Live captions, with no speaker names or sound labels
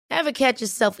Ever catch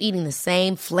yourself eating the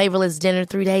same flavorless dinner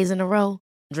 3 days in a row?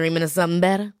 Dreaming of something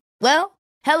better? Well,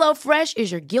 HelloFresh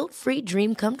is your guilt-free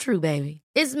dream come true, baby.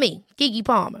 It's me, Keke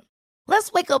Palmer.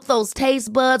 Let's wake up those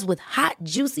taste buds with hot,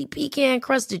 juicy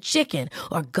pecan-crusted chicken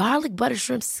or garlic butter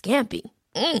shrimp scampi.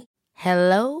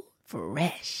 Hello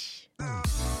Fresh.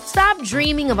 Stop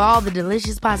dreaming of all the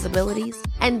delicious possibilities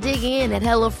and dig in at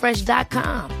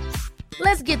HelloFresh.com.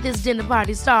 Let's get this dinner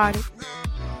party started.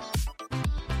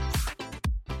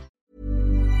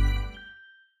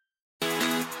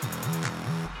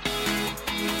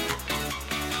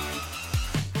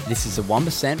 This is a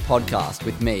 1% podcast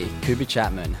with me, Cooper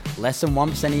Chapman. Less than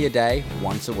 1% of your day,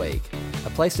 once a week. A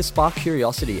place to spark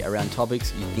curiosity around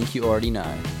topics you think you already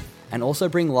know. And also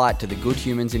bring light to the good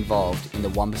humans involved in the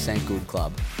 1% Good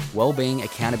Club. Wellbeing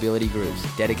accountability groups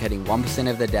dedicating 1%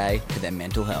 of their day to their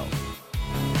mental health.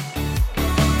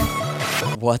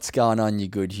 What's going on, you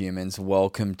good humans?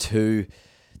 Welcome to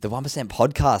the 1%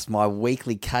 podcast, my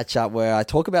weekly catch-up where I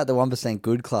talk about the 1%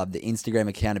 Good Club, the Instagram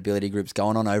accountability groups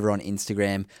going on over on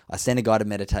Instagram. I send a guided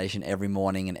meditation every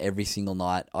morning and every single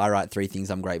night. I write 3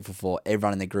 things I'm grateful for.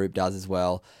 Everyone in the group does as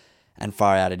well. And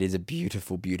far out, it is a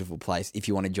beautiful, beautiful place. If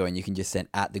you want to join, you can just send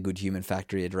at the Good Human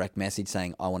Factory a direct message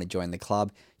saying, I want to join the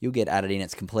club. You'll get added in.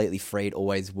 It's completely free. It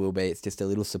always will be. It's just a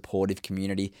little supportive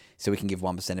community so we can give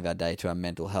 1% of our day to our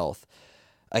mental health.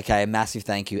 Okay, a massive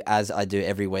thank you, as I do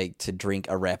every week, to Drink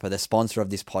a Repper, the sponsor of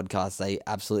this podcast. They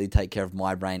absolutely take care of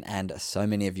my brain and so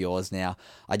many of yours now.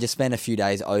 I just spent a few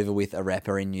days over with a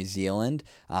Repper in New Zealand,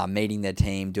 meeting their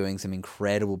team, doing some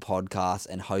incredible podcasts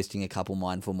and hosting a couple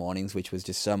mindful mornings, which was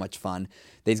just so much fun.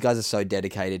 These guys are so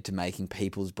dedicated to making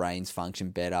people's brains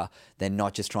function better. They're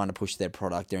not just trying to push their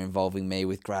product. They're involving me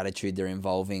with gratitude. They're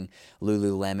involving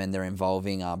Lululemon. They're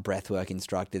involving breathwork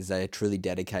instructors. They are truly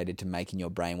dedicated to making your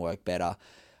brain work better.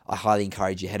 I highly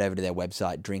encourage you, head over to their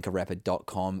website,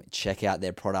 drinkarepper.com, check out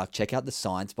their product, check out the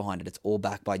science behind it. It's all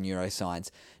backed by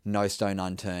neuroscience, no stone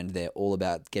unturned. They're all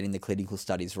about getting the clinical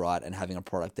studies right and having a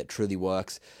product that truly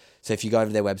works. So if you go over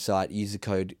to their website, use the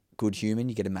code GOODHUMAN,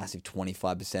 you get a massive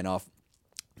 25% off.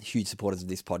 Huge supporters of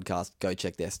this podcast. Go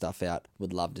check their stuff out.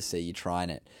 Would love to see you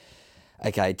trying it.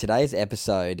 Okay, today's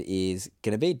episode is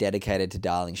going to be dedicated to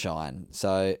Darling Shine.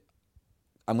 So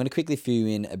I'm going to quickly fill you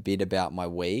in a bit about my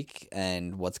week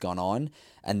and what's gone on,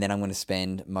 and then I'm going to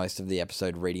spend most of the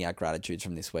episode reading out gratitudes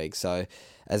from this week. So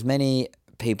as many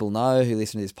people know who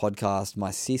listen to this podcast,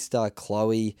 my sister,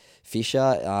 Chloe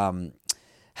Fisher,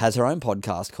 has her own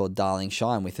podcast called Darling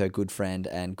Shine with her good friend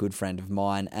and good friend of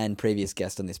mine and previous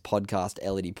guest on this podcast,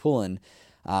 Elodie Pullen,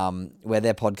 where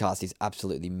their podcast is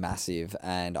absolutely massive.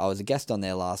 And I was a guest on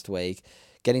there last week,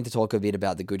 getting to talk a bit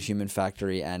about the Good Human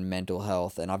Factory and mental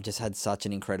health. And I've just had such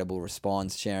an incredible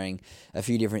response, sharing a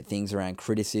few different things around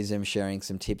criticism, sharing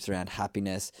some tips around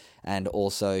happiness, and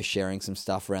also sharing some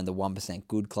stuff around the 1%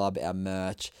 Good Club, our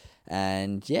merch,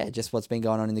 and yeah, just what's been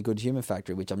going on in the Good Human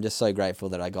Factory, which I'm just so grateful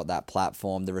that I got that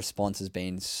platform. The response has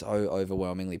been so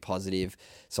overwhelmingly positive.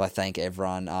 So I thank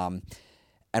everyone.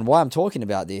 And why I'm talking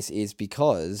about this is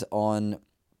because on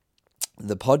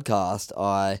the podcast,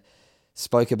 I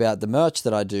spoke about the merch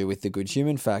that I do with the Good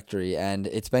Human Factory, and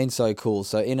it's been so cool.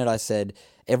 So in it, I said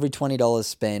every $20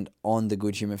 spent on the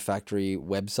Good Human Factory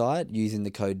website using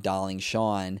the code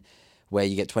DarlingShine, where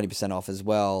you get 20% off as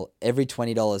well. Every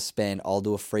 $20 spent, I'll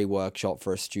do a free workshop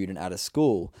for a student at a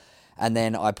school. And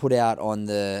then I put out on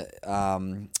the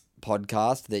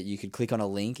podcast that you could click on a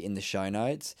link in the show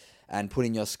notes and put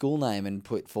in your school name and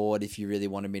put forward if you really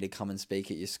wanted me to come and speak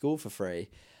at your school for free.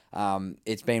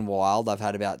 It's been wild. I've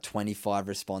had about 25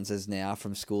 responses now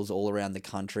from schools all around the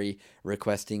country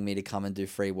requesting me to come and do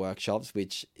free workshops,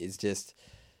 which is just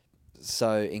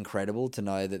so incredible to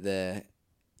know that there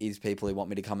is people who want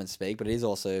me to come and speak. But it is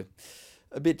also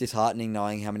a bit disheartening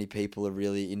knowing how many people are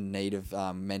really in need of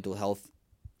mental health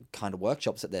kind of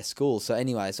workshops at their schools. So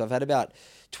anyway, so I've had about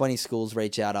 20 schools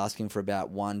reach out asking for about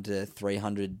 100 to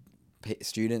 300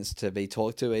 students to be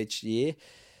talked to each year.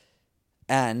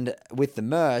 And with the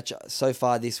merch, so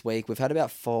far this week, we've had about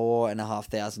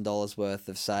 $4,500 worth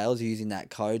of sales using that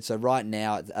code. So right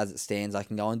now, as it stands, I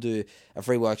can go and do a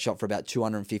free workshop for about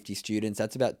 250 students.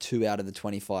 That's about 2 out of the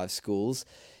 25 schools.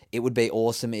 It would be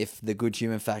awesome if the Good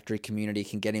Human Factory community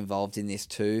can get involved in this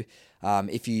too.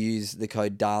 If you use the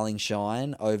code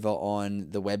DarlingShine over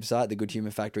on the website,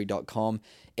 thegoodhumanfactory.com,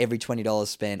 every $20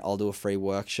 spent, I'll do a free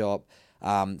workshop.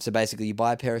 So basically, you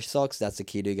buy a pair of socks, that's a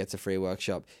kid who gets a free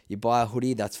workshop. You buy a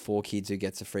hoodie, that's 4 kids who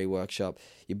gets a free workshop.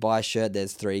 You buy a shirt,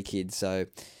 there's 3 kids. So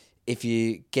if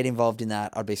you get involved in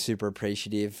that, I'd be super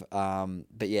appreciative.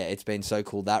 But yeah, it's been so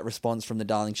cool, that response from the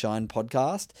Darling Shine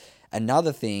podcast.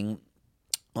 Another thing,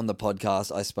 on the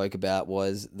podcast I spoke about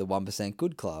was the 1%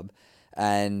 Good Club.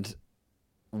 And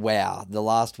wow, the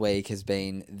last week has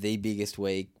been the biggest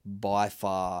week by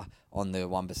far on the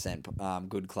 1%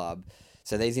 Good Club.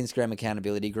 So these Instagram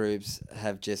accountability groups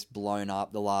have just blown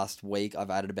up the last week. I've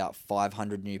added about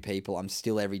 500 new people. I'm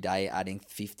still every day adding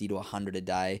 50 to 100 a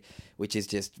day, which is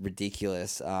just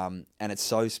ridiculous. And it's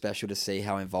so special to see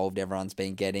how involved everyone's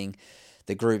been getting.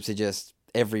 The groups are just,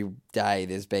 every day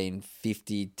there's been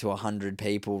 50 to 100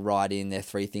 people write in their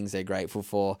 3 things they're grateful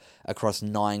for across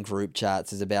 9 group chats.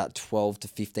 There's about 12 to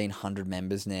 1,500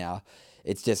 members now.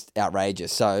 It's just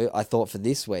outrageous. So I thought for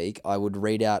this week I would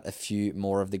read out a few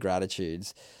more of the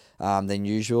gratitudes than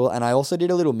usual. And I also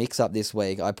did a little mix up this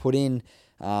week. I put in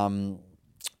on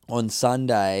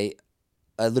Sunday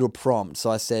a little prompt.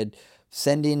 So I said,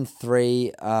 send in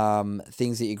 3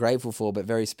 things that you're grateful for, but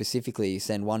very specifically,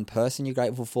 send 1 person you're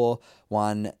grateful for,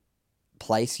 1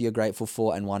 place you're grateful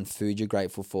for, and 1 food you're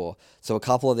grateful for. So a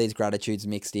couple of these gratitudes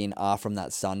mixed in are from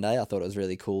that Sunday. I thought it was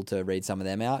really cool to read some of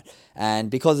them out. And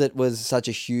because it was such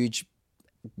a huge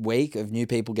week of new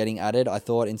people getting added, I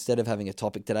thought instead of having a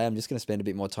topic today, I'm just going to spend a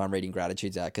bit more time reading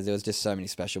gratitudes out because there was just so many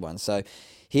special ones. So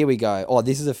here we go. Oh,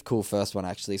 this is a cool first one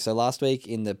actually. So last week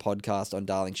in the podcast on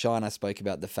Darling Shine, I spoke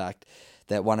about the fact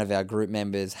that one of our group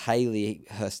members, Haley,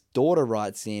 her daughter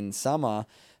writes in Summer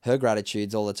her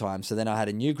gratitudes all the time. So then I had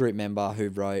a new group member who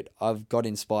wrote, I've got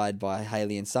inspired by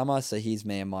Haley and Summer, so here's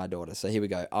me and my daughter. So here we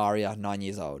go. Aria, 9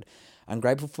 years old. I'm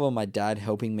grateful for my dad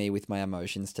helping me with my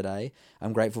emotions today.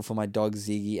 I'm grateful for my dog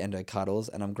Ziggy and her cuddles,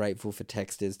 and I'm grateful for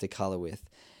texters to colour with.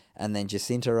 And then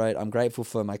Jacinta wrote, I'm grateful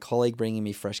for my colleague bringing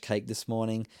me fresh cake this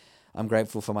morning. I'm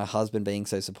grateful for my husband being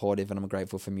so supportive, and I'm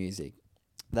grateful for music.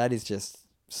 That is just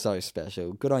so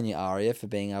special. Good on you, Aria, for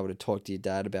being able to talk to your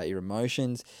dad about your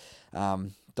emotions.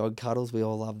 Dog cuddles, we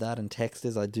all love that. And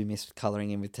texters, I do miss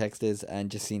colouring in with texters. And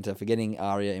Jacinta for getting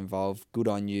Aria involved. Good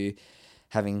on you.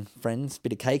 Having friends,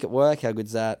 bit of cake at work, how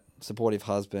good's that? Supportive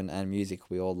husband and music,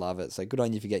 we all love it. So good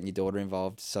on you for getting your daughter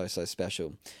involved. So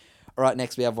special. All right,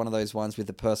 next we have one of those ones with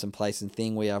the person, place, and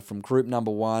thing. We are from group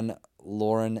number 1,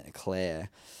 Lauren Clare.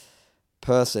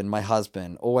 Person, my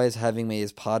husband, always having me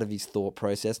as part of his thought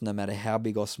process, no matter how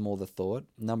big or small the thought.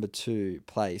 Number 2,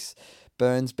 place,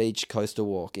 Burns Beach Coastal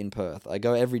Walk in Perth. I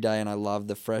go every day and I love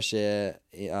the fresh air,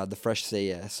 the fresh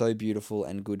sea air. So beautiful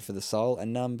and good for the soul.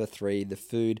 And number 3, the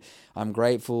food. I'm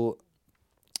grateful.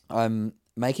 I'm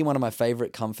making one of my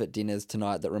favourite comfort dinners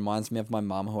tonight that reminds me of my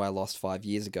mum who I lost 5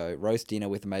 years ago. Roast dinner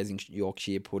with amazing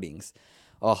Yorkshire puddings.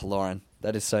 Oh, Lauren,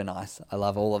 that is so nice. I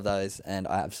love all of those, and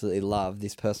I absolutely love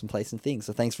this person, place, and thing.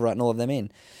 So thanks for writing all of them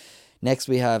in. Next,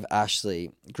 we have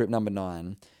Ashley, group number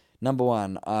 9. Number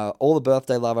 1, all the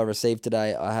birthday love I received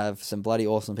today. I have some bloody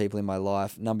awesome people in my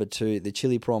life. Number 2, the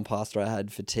chili prawn pasta I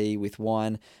had for tea with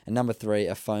wine. And number 3,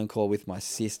 a phone call with my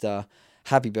sister.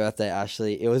 Happy birthday,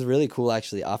 Ashley. It was really cool,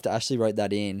 actually. After Ashley wrote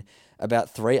that in,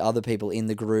 about 3 other people in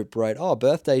the group wrote, oh,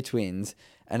 birthday twins.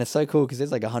 And it's so cool because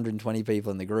there's like 120 people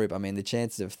in the group. I mean, the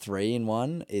chances of 3 in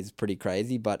 1 is pretty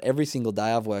crazy. But every single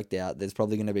day I've worked out, there's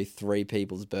probably going to be 3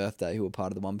 people's birthday who are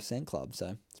part of the 1% Club.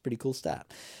 So it's a pretty cool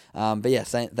stat. But yeah,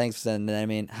 thanks for sending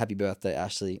them in. Happy birthday,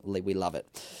 Ashley. We love it.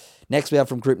 Next, we have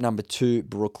from group number 2,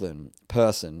 Brooklyn.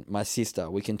 Person, my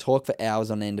sister. We can talk for hours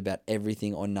on end about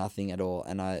everything or nothing at all,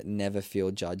 and I never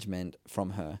feel judgment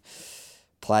from her.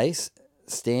 Place,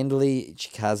 Standley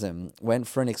Chasm. Went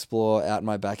for an explore out in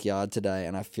my backyard today,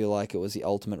 and I feel like it was the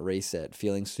ultimate reset,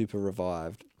 feeling super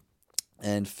revived.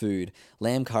 And food,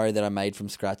 lamb curry that I made from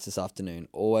scratch this afternoon.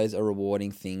 Always a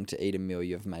rewarding thing to eat a meal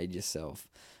you've made yourself.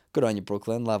 Good on you,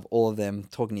 Brooklyn. Love all of them.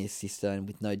 Talking to your sister and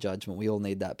with no judgment. We all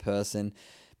need that person.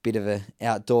 Bit of an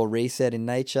outdoor reset in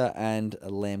nature and a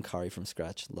lamb curry from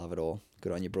scratch. Love it all.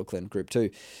 Good on you, Brooklyn. Group 2.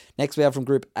 Next, we have from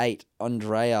Group 8,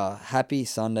 Andrea. Happy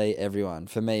Sunday, everyone.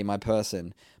 For me, my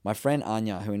person, my friend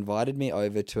Anya, who invited me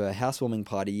over to a housewarming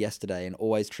party yesterday and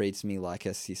always treats me like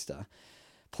her sister.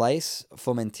 Place,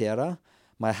 Formentera.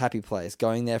 My happy place.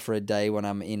 Going there for a day when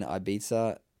I'm in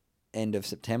Ibiza, end of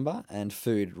September. And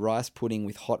food, rice pudding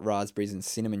with hot raspberries and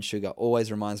cinnamon sugar.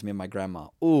 Always reminds me of my grandma.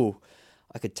 Ooh,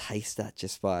 I could taste that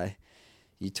just by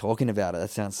you talking about it. That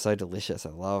sounds so delicious. I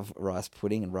love rice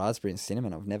pudding and raspberry and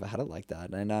cinnamon. I've never had it like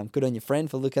that. And good on your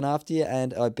friend for looking after you.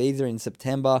 And Ibiza in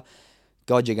September.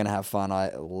 God, you're going to have fun.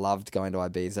 I loved going to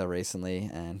Ibiza recently.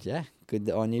 And yeah, good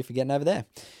on you for getting over there.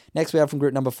 Next, we have from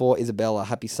group number 4, Isabella.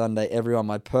 Happy Sunday, everyone.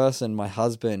 My person, my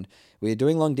husband. We are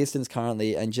doing long distance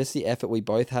currently, and just the effort we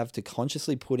both have to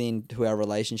consciously put into our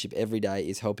relationship every day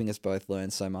is helping us both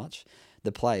learn so much.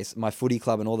 The place, my footy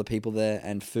club and all the people there,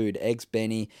 and food, eggs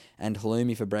Benny and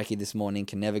halloumi for brekkie this morning.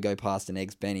 Can never go past an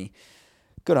eggs Benny.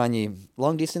 Good on you.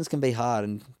 Long distance can be hard,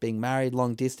 and being married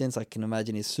long distance, I can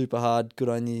imagine, is super hard. Good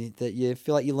on you that you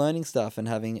feel like you're learning stuff and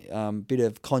having a bit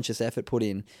of conscious effort put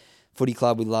in. Footy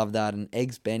Club, we love that. And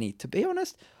Eggs Benny. To be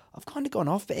honest, I've kind of gone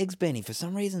off for Eggs Benny. For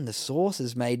some reason, the sauce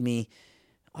has made me,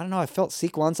 I don't know, I felt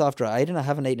sick once after I ate it, and I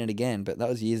haven't eaten it again, but that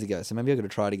was years ago, so maybe I've got to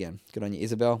try it again. Good on you,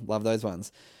 Isabel. Love those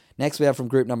ones. Next, we have from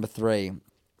group number 3.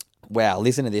 Wow,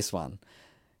 listen to this one.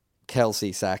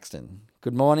 Kelsey Saxton.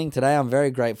 Good morning. Today I'm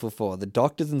very grateful for the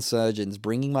doctors and surgeons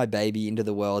bringing my baby into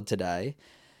the world today,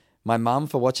 my mum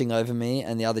for watching over me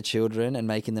and the other children and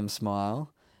making them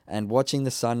smile, and watching the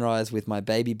sunrise with my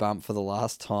baby bump for the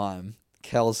last time.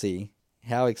 Kelsey,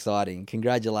 how exciting.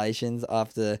 Congratulations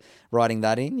after writing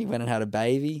that in. You went and had a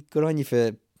baby. Good on you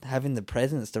for having the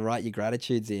presence to write your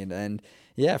gratitudes in. And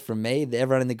yeah, from me,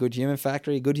 everyone in the Good Human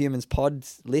Factory, Good Humans Pod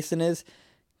listeners,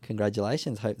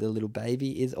 congratulations. Hope the little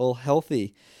baby is all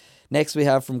healthy. Next, we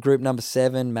have from group number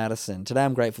 7, Madison. Today,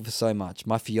 I'm grateful for so much.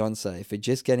 My fiance, for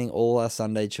just getting all our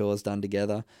Sunday chores done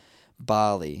together.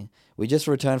 Bali. We just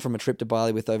returned from a trip to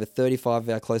Bali with over 35 of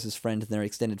our closest friends and their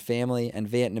extended family, and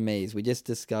Vietnamese. We just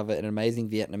discovered an amazing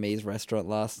Vietnamese restaurant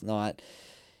last night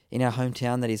in our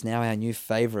hometown that is now our new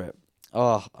favourite.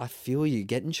 Oh, I feel you.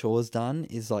 Getting chores done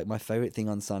is like my favourite thing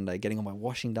on Sunday. Getting all my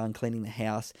washing done, cleaning the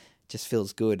house, just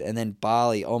feels good. And then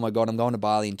Bali. Oh my God, I'm going to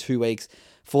Bali in 2 weeks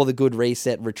for the Good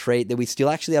Reset retreat. That we still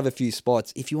actually have a few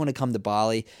spots. If you want to come to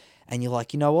Bali and you're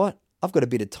like, you know what? I've got a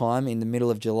bit of time in the middle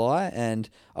of July and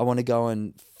I want to go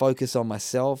and focus on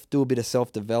myself, do a bit of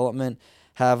self-development,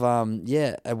 have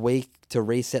a week to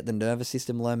reset the nervous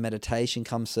system, learn meditation,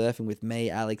 come surfing with me,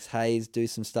 Alex Hayes, do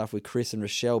some stuff with Chris and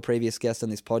Rochelle, previous guests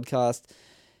on this podcast,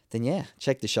 then yeah,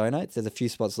 check the show notes. There's a few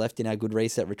spots left in our Good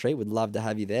Reset retreat. We'd love to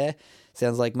have you there.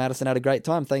 Sounds like Madison had a great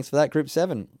time. Thanks for that, Group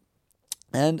 7.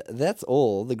 And that's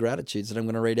all the gratitudes that I'm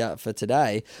going to read out for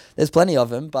today. There's plenty of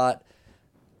them, but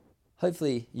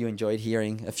hopefully you enjoyed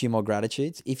hearing a few more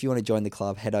gratitudes. If you want to join the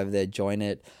club, head over there, join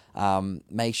it.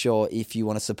 Make sure if you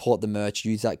want to support the merch,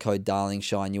 use that code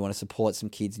DarlingShine. You want to support some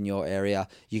kids in your area,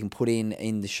 you can put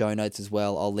in the show notes as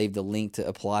well. I'll leave the link to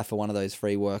apply for one of those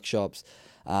free workshops.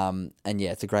 And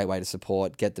yeah, it's a great way to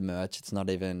support, get the merch. It's not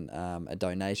even a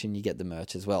donation, you get the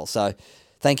merch as well. So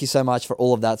thank you so much for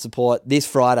all of that support. This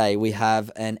Friday, we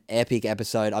have an epic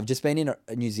episode. I've just been in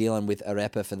New Zealand with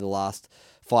Arepa for the last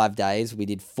 5 days. We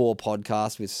did 4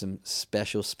 podcasts with some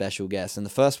special guests. And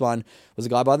the first one was a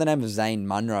guy by the name of Zane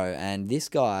Munro. And this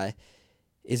guy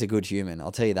is a good human,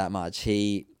 I'll tell you that much.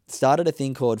 He started a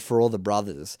thing called For All the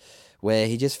Brothers, where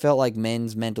he just felt like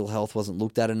men's mental health wasn't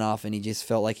looked at enough and he just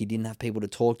felt like he didn't have people to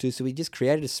talk to. So he just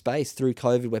created a space through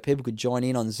COVID where people could join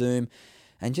in on Zoom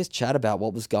and just chat about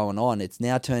what was going on. It's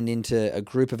now turned into a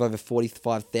group of over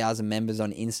 45,000 members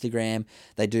on Instagram.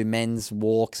 They do men's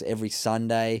walks every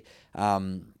Sunday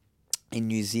in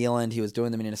New Zealand. He was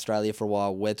doing them in Australia for a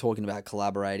while. We're talking about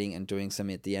collaborating and doing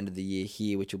some at the end of the year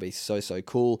here, which will be so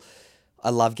cool. I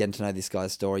love getting to know this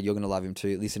guy's story. You're going to love him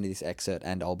too. Listen to this excerpt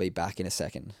and I'll be back in a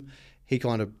second. He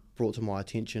kind of brought to my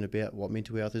attention about what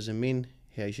mental health is in men,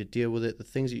 how you should deal with it, the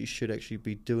things that you should actually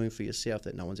be doing for yourself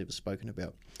that no one's ever spoken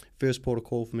about. First port of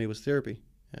call for me was therapy,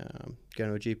 going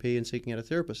to a GP and seeking out a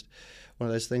therapist. One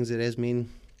of those things that as men,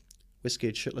 we're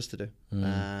scared shitless to do.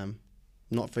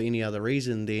 Not for any other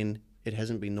reason than it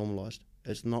hasn't been normalised.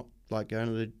 It's not like going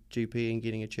to the GP and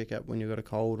getting a checkup when you've got a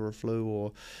cold or a flu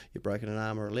or you're breaking an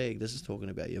arm or a leg. This is talking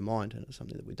about your mind, and it's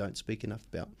something that we don't speak enough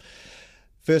about.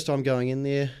 First time going in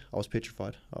there, I was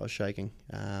petrified. I was shaking.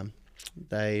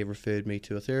 They referred me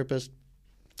to a therapist,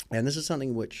 and this is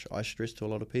something which I stress to a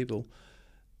lot of people.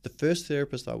 The first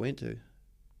therapist I went to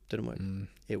didn't work.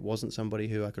 It wasn't somebody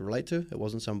who I could relate to. It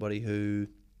wasn't somebody who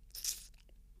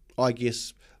I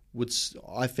guess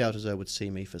I felt as though would see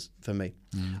me for me.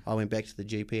 I went back to the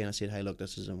GP and I said, hey, look,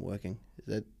 this isn't working.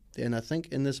 And I think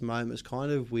in this moment is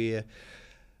kind of where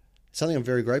something I'm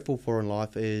very grateful for in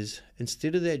life is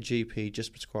instead of that GP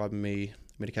just prescribing me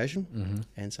medication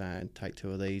and saying, take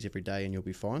 2 of these every day and you'll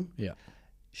be fine. Yeah.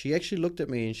 She actually looked at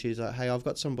me and she's like, hey, I've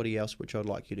got somebody else which I'd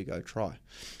like you to go try.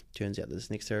 Turns out this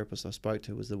next therapist I spoke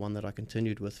to was the one that I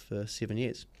continued with for 7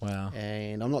 years. Wow.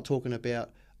 And I'm not talking about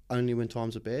only when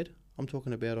times are bad. I'm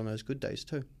talking about on those good days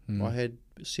too. I had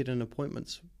set-in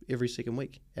appointments every second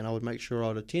week and I would make sure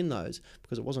I'd attend those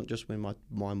because it wasn't just when my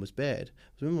mind was bad. It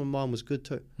was when my mind was good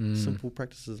too. Simple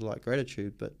practices like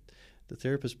gratitude, but the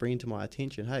therapist bringing to my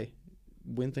attention, hey,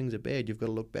 when things are bad, you've got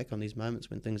to look back on these moments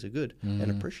when things are good and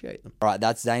appreciate them. All right,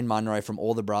 that's Zane Munro from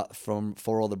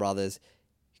For All the Brothers.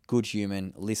 Good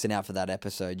human. Listen out for that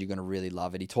episode. You're going to really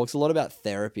love it. He talks a lot about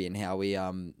therapy and how we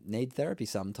need therapy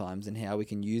sometimes and how we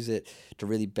can use it to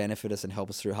really benefit us and help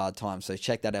us through hard times. So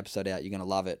check that episode out. You're going to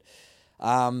love it.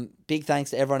 Big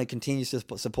thanks to everyone who continues to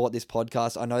support this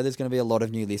podcast. I know there's going to be a lot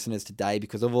of new listeners today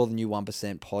because of all the new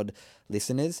 1% pod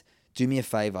listeners. Do me a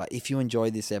favor. If you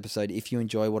enjoyed this episode, if you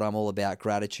enjoy what I'm all about,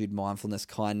 gratitude, mindfulness,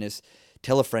 kindness,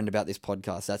 tell a friend about this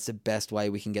podcast. That's the best way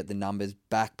we can get the numbers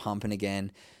back pumping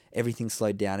again. Everything's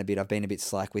slowed down a bit. I've been a bit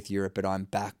slack with Europe, but I'm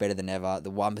back better than ever.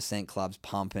 The 1% Club's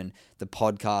pumping. The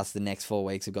podcast, the next 4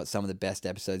 weeks, have got some of the best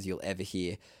episodes you'll ever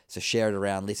hear. So share it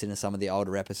around. Listen to some of the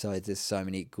older episodes. There's so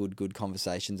many good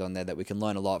conversations on there that we can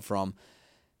learn a lot from.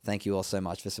 Thank you all so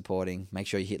much for supporting. Make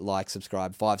sure you hit like,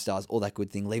 subscribe, 5 stars, all that good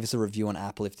thing. Leave us a review on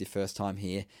Apple if it's your first time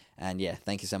here. And yeah,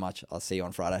 thank you so much. I'll see you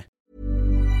on Friday.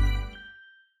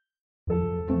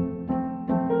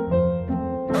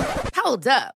 Hold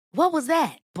up. What was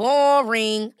that?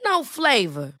 Boring. No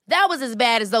flavor. That was as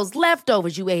bad as those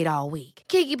leftovers you ate all week.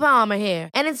 Keke Palmer here.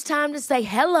 And it's time to say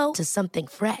hello to something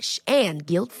fresh and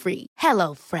guilt-free.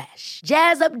 Hello Fresh.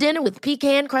 Jazz up dinner with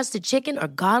pecan-crusted chicken or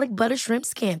garlic butter shrimp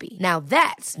scampi. Now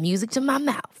that's music to my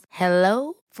mouth.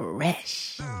 Hello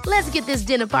Fresh. Let's get this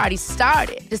dinner party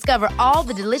started. Discover all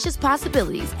the delicious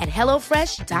possibilities at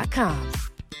HelloFresh.com.